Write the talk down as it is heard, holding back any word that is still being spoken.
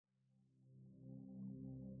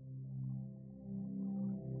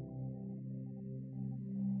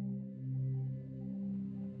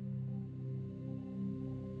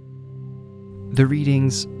The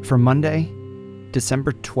readings for Monday,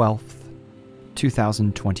 December 12th,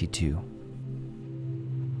 2022.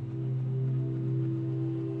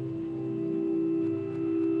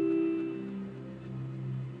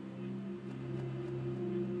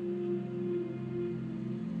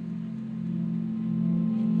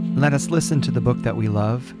 Let us listen to the book that we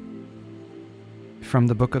love from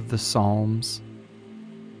the book of the Psalms,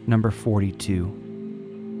 number 42.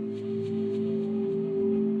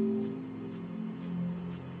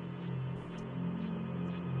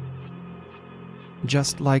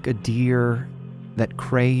 Just like a deer that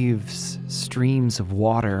craves streams of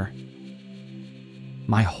water,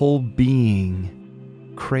 my whole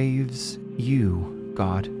being craves you,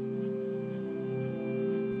 God.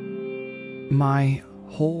 My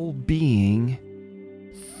whole being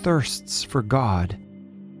thirsts for God,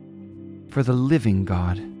 for the living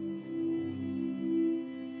God.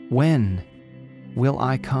 When will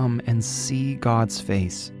I come and see God's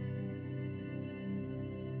face?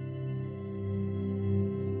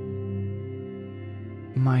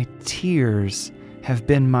 My tears have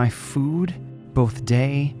been my food both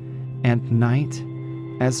day and night,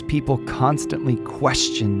 as people constantly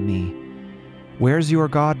question me, "Where's your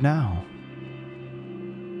God now?"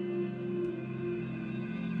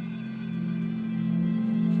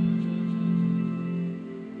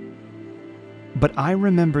 But I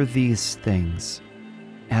remember these things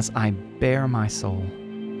as I bare my soul.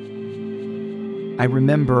 I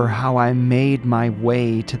remember how I made my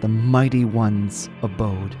way to the Mighty One's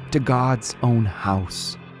abode, to God's own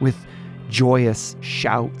house, with joyous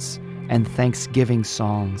shouts and thanksgiving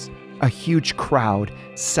songs, a huge crowd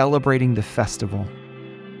celebrating the festival.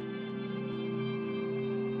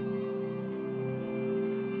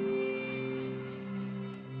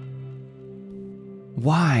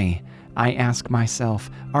 Why, I ask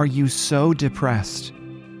myself, are you so depressed?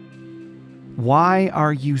 Why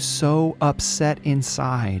are you so upset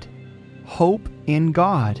inside? Hope in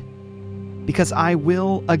God, because I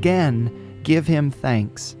will again give him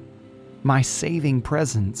thanks, my saving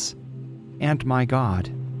presence and my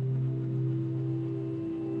God.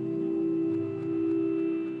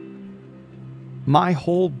 My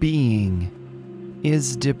whole being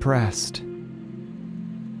is depressed.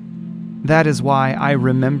 That is why I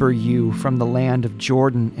remember you from the land of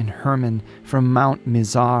Jordan and Hermon, from Mount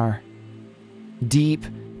Mizar. Deep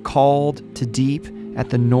called to deep at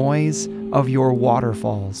the noise of your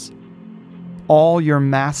waterfalls. All your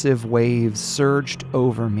massive waves surged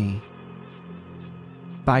over me.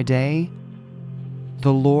 By day,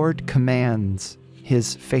 the Lord commands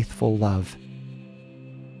his faithful love.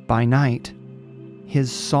 By night,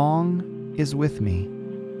 his song is with me,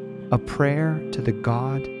 a prayer to the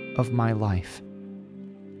God of my life.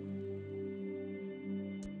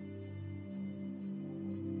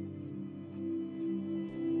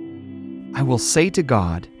 I will say to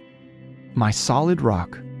God, my solid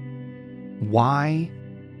rock, why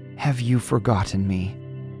have you forgotten me?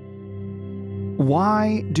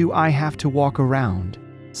 Why do I have to walk around,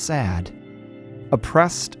 sad,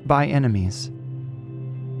 oppressed by enemies?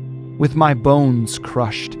 With my bones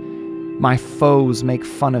crushed, my foes make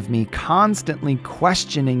fun of me, constantly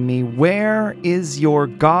questioning me, "Where is your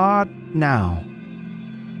God now?"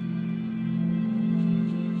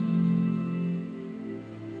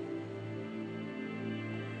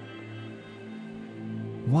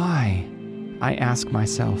 Why, I ask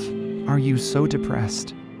myself, are you so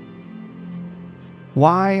depressed?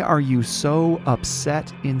 Why are you so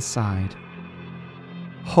upset inside?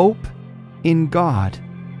 Hope in God,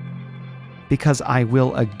 because I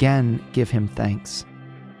will again give him thanks,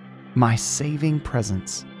 my saving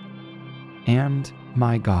presence and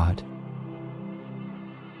my God.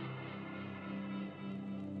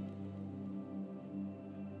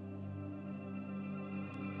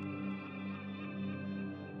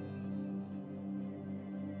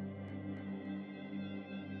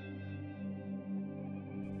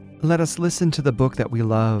 Let us listen to the book that we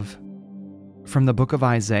love from the book of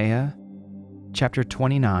Isaiah, chapter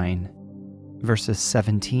 29, verses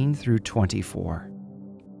 17 through 24.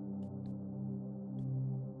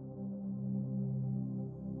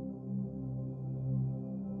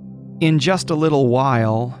 In just a little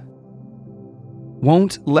while,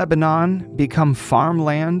 won't Lebanon become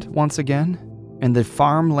farmland once again, and the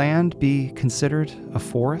farmland be considered a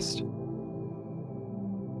forest?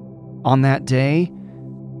 On that day,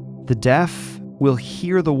 the deaf will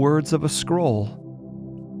hear the words of a scroll,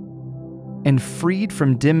 and freed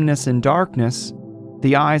from dimness and darkness,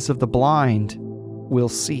 the eyes of the blind will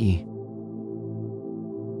see.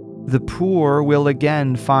 The poor will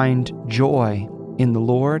again find joy in the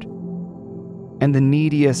Lord, and the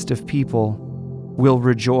neediest of people will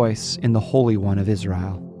rejoice in the Holy One of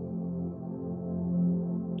Israel.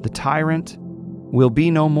 The tyrant will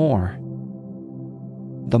be no more.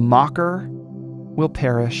 The mocker will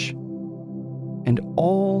perish, and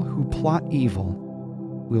all who plot evil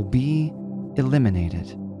will be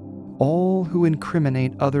eliminated. All who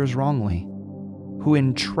incriminate others wrongly, who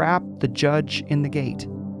entrap the judge in the gate,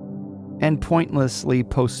 and pointlessly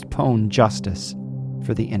postpone justice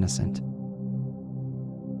for the innocent.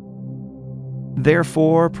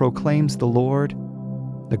 Therefore proclaims the Lord,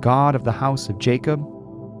 the God of the house of Jacob,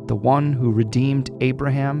 the one who redeemed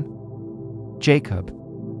Abraham, Jacob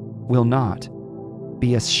will not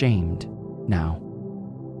be ashamed now,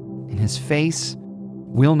 and his face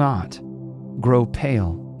will not grow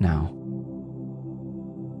pale now.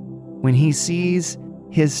 When he sees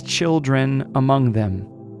his children among them,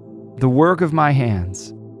 the work of my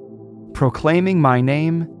hands, proclaiming my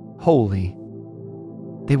name holy,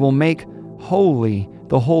 they will make holy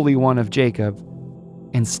the Holy One of Jacob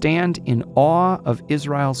and stand in awe of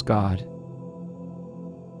Israel's God.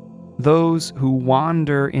 Those who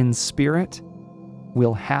wander in spirit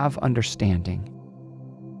will have understanding,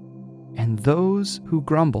 and those who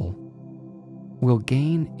grumble will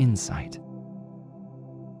gain insight.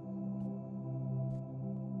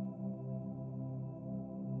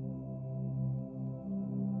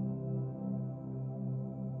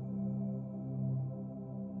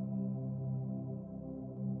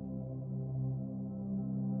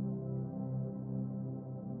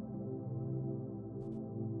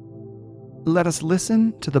 Let us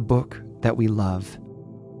listen to the book that we love.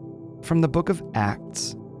 From the book of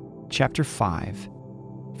Acts, chapter 5,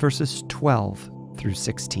 verses 12 through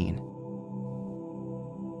 16.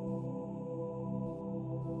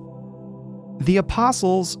 The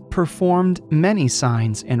apostles performed many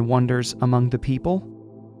signs and wonders among the people.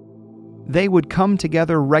 They would come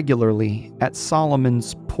together regularly at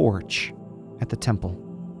Solomon's porch at the temple.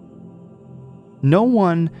 No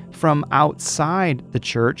one from outside the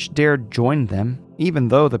church dared join them, even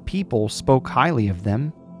though the people spoke highly of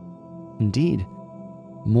them. Indeed,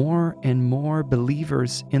 more and more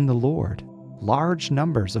believers in the Lord, large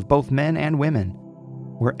numbers of both men and women,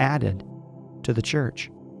 were added to the church.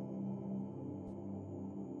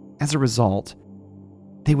 As a result,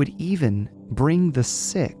 they would even bring the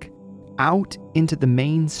sick out into the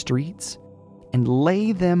main streets and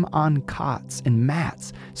lay them on cots and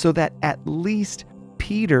mats so that at least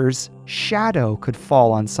Peter's shadow could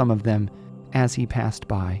fall on some of them as he passed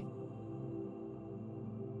by.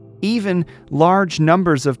 Even large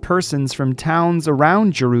numbers of persons from towns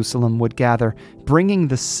around Jerusalem would gather, bringing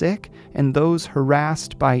the sick and those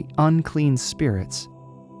harassed by unclean spirits.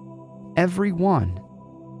 Everyone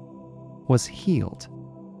was healed.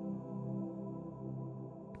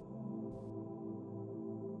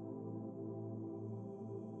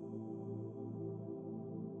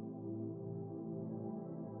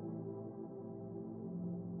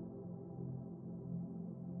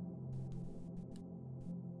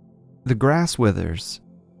 The grass withers,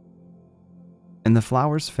 and the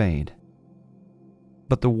flowers fade,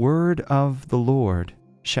 but the word of the Lord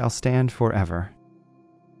shall stand forever.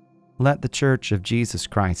 Let the Church of Jesus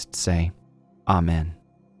Christ say, Amen.